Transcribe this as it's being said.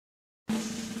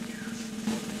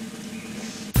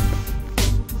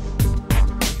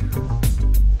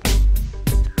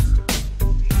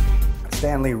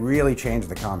Lee really changed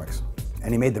the comics,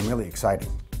 and he made them really exciting.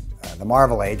 The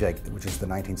Marvel age, which is the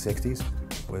 1960s,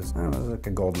 was like a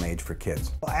golden age for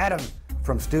kids. Well, Adam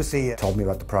from Stussy told me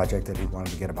about the project, that he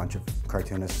wanted to get a bunch of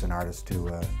cartoonists and artists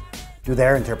to do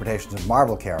their interpretations of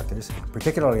Marvel characters.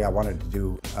 Particularly, I wanted to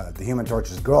do the Human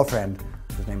Torch's girlfriend,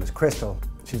 whose name is Crystal.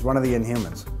 She's one of the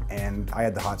Inhumans, and I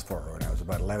had the hots for her when I was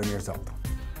about 11 years old.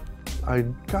 I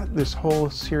got this whole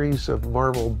series of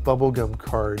Marvel bubblegum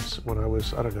cards when I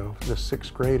was, I don't know, in the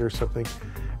 6th grade or something,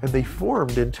 and they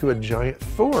formed into a giant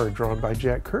Thor drawn by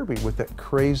Jack Kirby with that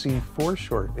crazy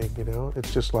foreshortening, you know?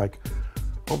 It's just like,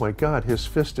 oh my God, his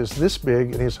fist is this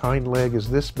big and his hind leg is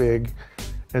this big,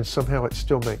 and somehow it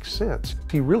still makes sense.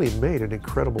 He really made an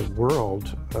incredible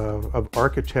world of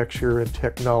architecture and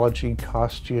technology,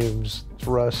 costumes,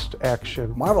 thrust,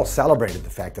 action. Marvel celebrated the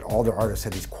fact that all their artists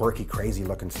had these quirky, crazy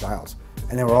looking styles,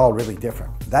 and they were all really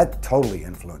different. That totally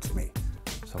influenced me.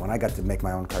 So when I got to make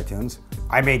my own cartoons,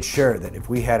 I made sure that if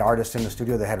we had artists in the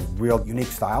studio that had real unique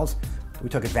styles, we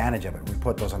took advantage of it. We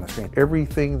put those on the screen.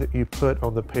 Everything that you put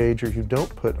on the page or you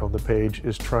don't put on the page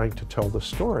is trying to tell the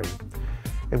story.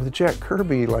 And with Jack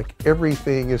Kirby, like,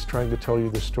 everything is trying to tell you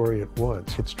the story at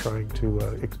once. It's trying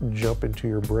to jump into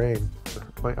your brain.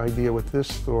 My idea with this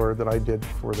Thor that I did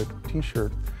for the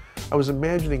t-shirt, I was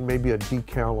imagining maybe a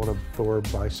decal on a Thor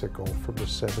bicycle from the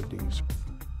 70s.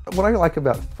 What I like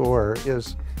about Thor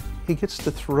is he gets to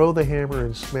throw the hammer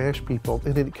and smash people,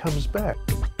 and then it comes back.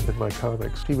 In my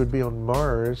comics, he would be on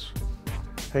Mars,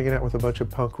 hanging out with a bunch of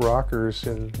punk rockers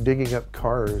and digging up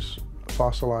cars,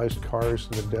 fossilized cars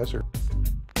in the desert.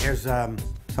 Here's some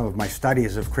of my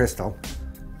studies of Crystal,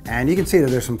 and you can see that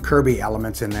there's some Kirby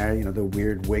elements in there, you know, the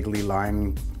weird wiggly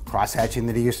line cross-hatching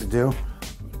that he used to do,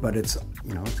 but it's,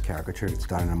 you know, it's caricatured, it's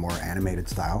done in a more animated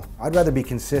style. I'd rather be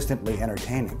consistently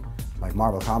entertaining, like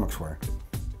Marvel Comics were,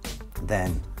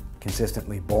 than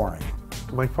consistently boring.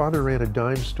 My father ran a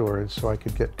dime store, and so I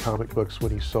could get comic books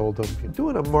when he sold them.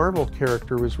 Doing a Marvel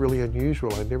character was really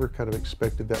unusual. I never kind of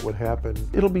expected that would happen.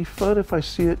 It'll be fun if I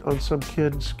see it on some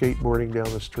kid skateboarding down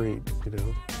the street, you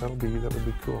know. That would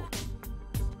be cool.